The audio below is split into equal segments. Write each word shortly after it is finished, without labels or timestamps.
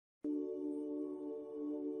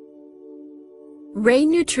Ray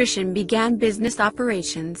Nutrition began business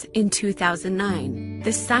operations in 2009.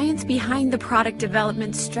 The science behind the product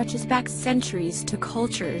development stretches back centuries to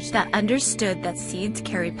cultures that understood that seeds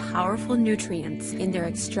carry powerful nutrients in their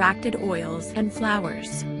extracted oils and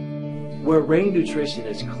flours. Where Ray Nutrition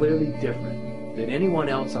is clearly different than anyone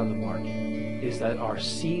else on the market is that our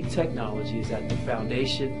seed technology is at the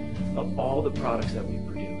foundation of all the products that we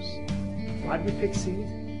produce. Why do we pick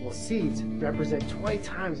seeds? Well, seeds represent 20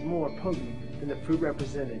 times more potent than the fruit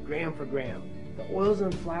represented, gram for gram. The oils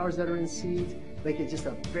and flours that are in seeds make it just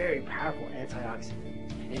a very powerful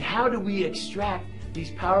antioxidant. And how do we extract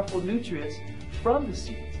these powerful nutrients from the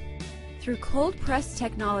seeds? Through cold press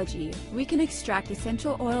technology, we can extract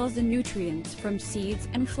essential oils and nutrients from seeds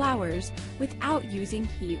and flowers without using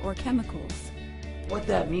heat or chemicals. What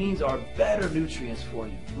that means are better nutrients for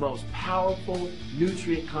you, the most powerful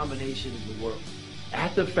nutrient combination in the world.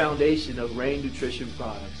 At the foundation of Ray Nutrition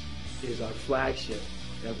products is our flagship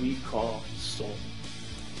that we call Soul.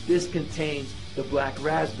 This contains the black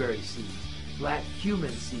raspberry seeds, black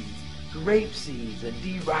cumin seeds, grape seeds, and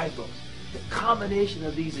D-ribose. The combination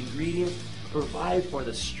of these ingredients provide for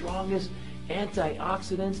the strongest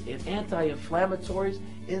antioxidants and anti-inflammatories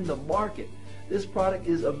in the market. This product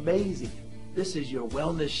is amazing. This is your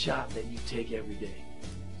wellness shot that you take every day.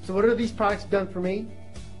 So what have these products done for me?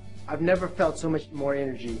 I've never felt so much more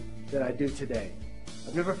energy than I do today.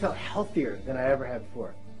 I've never felt healthier than I ever have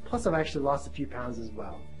before. Plus, I've actually lost a few pounds as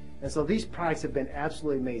well. And so these products have been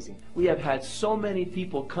absolutely amazing. We have had so many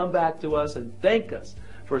people come back to us and thank us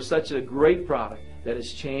for such a great product that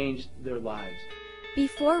has changed their lives.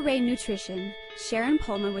 Before Ray Nutrition, Sharon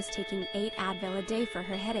Pullman was taking 8 Advil a day for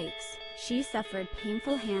her headaches. She suffered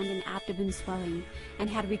painful hand and abdomen swelling and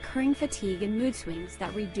had recurring fatigue and mood swings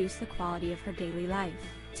that reduced the quality of her daily life.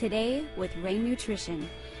 Today, with Ray Nutrition,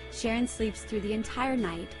 Sharon sleeps through the entire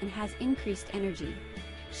night and has increased energy.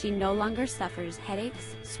 She no longer suffers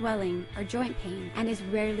headaches, swelling, or joint pain and is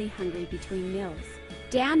rarely hungry between meals.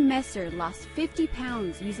 Dan Messer lost 50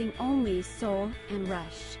 pounds using only Soul and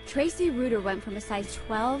Rush. Tracy Reuter went from a size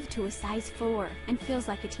 12 to a size 4 and feels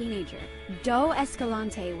like a teenager. Joe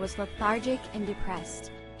Escalante was lethargic and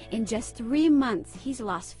depressed. In just 3 months, he's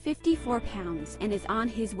lost 54 pounds and is on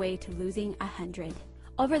his way to losing 100.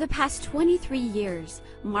 Over the past 23 years,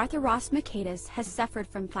 Martha Ross Makedas has suffered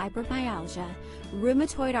from fibromyalgia,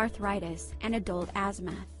 rheumatoid arthritis, and adult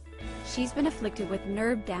asthma. She's been afflicted with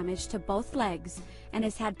nerve damage to both legs and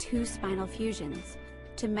has had 2 spinal fusions.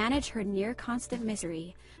 To manage her near-constant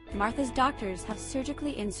misery, Martha's doctors have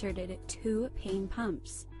surgically inserted 2 pain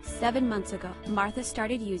pumps. 7 months ago, Martha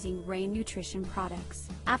started using Ray Nutrition products.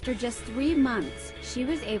 After just 3 months, she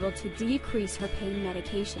was able to decrease her pain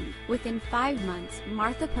medication. Within 5 months,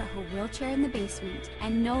 Martha put her wheelchair in the basement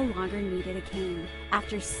and no longer needed a cane.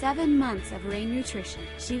 After 7 months of Ray Nutrition,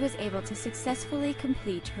 she was able to successfully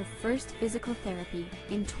complete her first physical therapy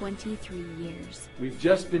in 23 years. We've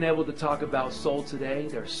just been able to talk about Soul today.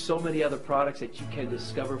 There are so many other products that you can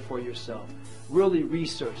discover for yourself. Really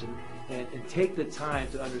research and take the time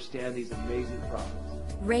to understand these amazing products.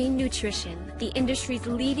 Ray Nutrition, the industry's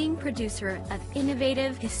leading producer of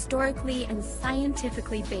innovative, historically and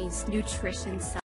scientifically based nutrition supplements.